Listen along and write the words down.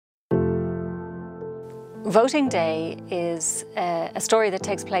Voting Day is a story that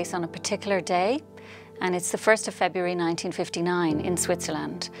takes place on a particular day, and it's the 1st of February 1959 in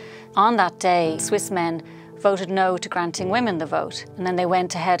Switzerland. On that day, Swiss men voted no to granting women the vote, and then they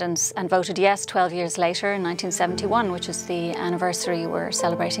went ahead and voted yes 12 years later in 1971, which is the anniversary we're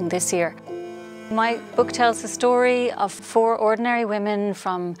celebrating this year. My book tells the story of 4 ordinary women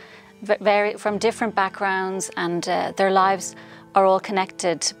from different backgrounds, and their lives are all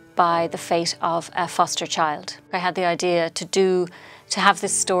connected by the fate of a foster child. I had the idea to have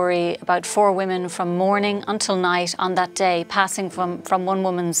this story about 4 women from morning until night on that day, passing from one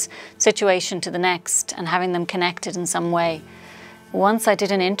woman's situation to the next and having them connected in some way. Once I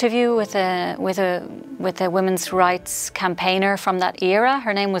did an interview with a women's rights campaigner from that era.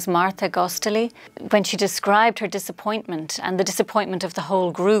 Her name was Martha Gosteli. When she described her disappointment and the disappointment of the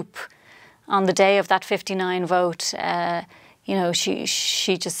whole group on the day of that 59 vote, you know,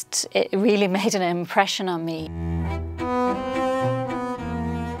 it really made an impression on me.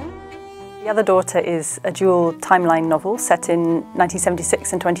 The Other Daughter is a dual timeline novel set in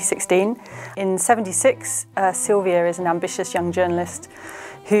 1976 and 2016. In 76, Sylvia is an ambitious young journalist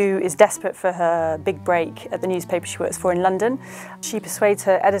who is desperate for her big break at the newspaper she works for in London. She persuades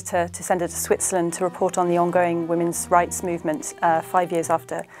her editor to send her to Switzerland to report on the ongoing women's rights movement 5 years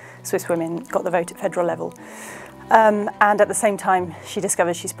after Swiss women got the vote at federal level. And at the same time, she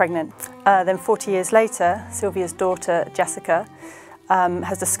discovers she's pregnant. Then 40 years later, Sylvia's daughter, Jessica,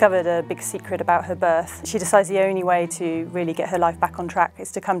 has discovered a big secret about her birth. She decides the only way to really get her life back on track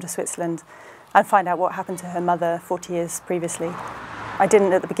is to come to Switzerland and find out what happened to her mother 40 years previously. I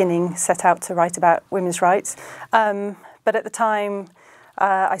didn't at the beginning set out to write about women's rights, but at the time,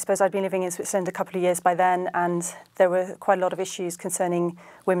 I suppose I'd been living in Switzerland a couple of years by then, and there were quite a lot of issues concerning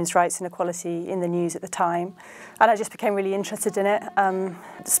women's rights and equality in the news at the time. And I just became really interested in it.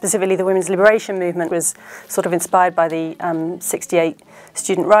 Specifically, the women's liberation movement was sort of inspired by the '68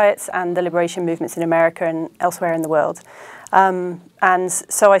 student riots and the liberation movements in America and elsewhere in the world. And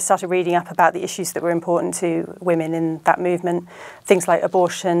so I started reading up about the issues that were important to women in that movement, things like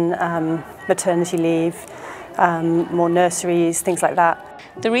abortion, maternity leave, more nurseries, things like that.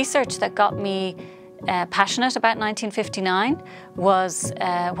 The research that got me passionate about 1959 was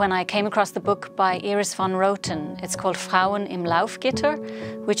when I came across the book by Iris von Roten. It's called Frauen im Laufgitter,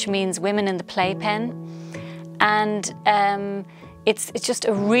 which means women in the playpen. And it's just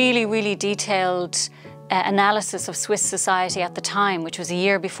a really, really detailed analysis of Swiss society at the time, which was a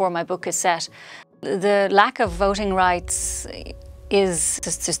year before my book is set. The lack of voting rights is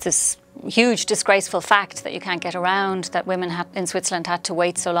just this huge disgraceful fact that you can't get around, that women in Switzerland had to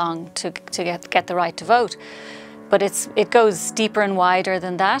wait so long to get the right to vote. But it goes deeper and wider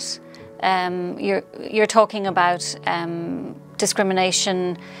than that. You're talking about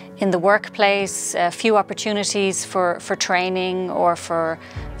discrimination in the workplace, few opportunities for training or for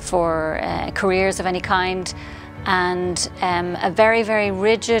careers of any kind, and a very, very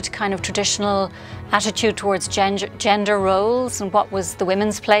rigid kind of traditional attitude towards gender roles and what was the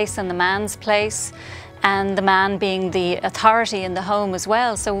women's place and the man's place, and the man being the authority in the home as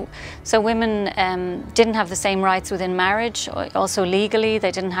well. So women didn't have the same rights within marriage. Also legally,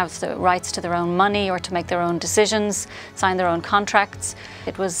 they didn't have the rights to their own money or to make their own decisions, sign their own contracts.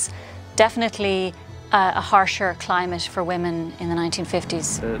 It was definitely a harsher climate for women in the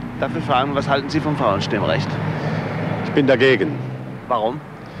 1950s. Darf ich fragen, was halten Sie vom Frauenstimmrecht? Ich bin dagegen. Warum?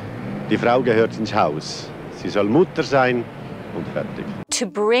 Die Frau gehört ins Haus. Sie soll Mutter sein und fertig. To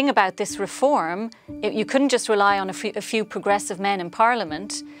bring about this reform, you couldn't just rely on a few progressive men in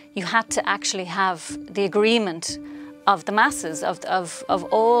Parliament. You had to actually have the agreement of the masses, of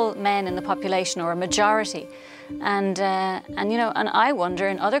all men in the population, or a majority. And you know, and I wonder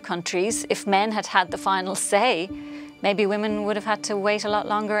in other countries, if men had had the final say, maybe women would have had to wait a lot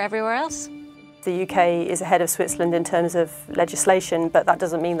longer everywhere else. The UK is ahead of Switzerland in terms of legislation, but that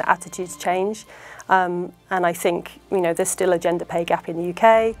doesn't mean that attitudes change. And I think, you know, there's still a gender pay gap in the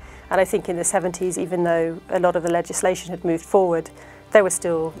UK. And I think in the 70s, even though a lot of the legislation had moved forward, there was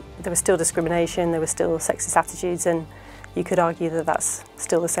still discrimination, there were still sexist attitudes, and you could argue that that's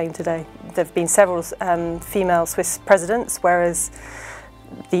still the same today. There have been several female Swiss presidents, whereas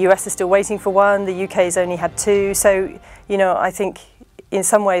the US is still waiting for one, the UK's only had 2. So, you know, I think in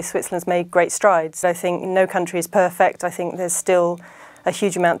some ways Switzerland's made great strides. I think no country is perfect. I think there's still a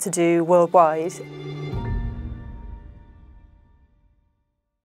huge amount to do worldwide.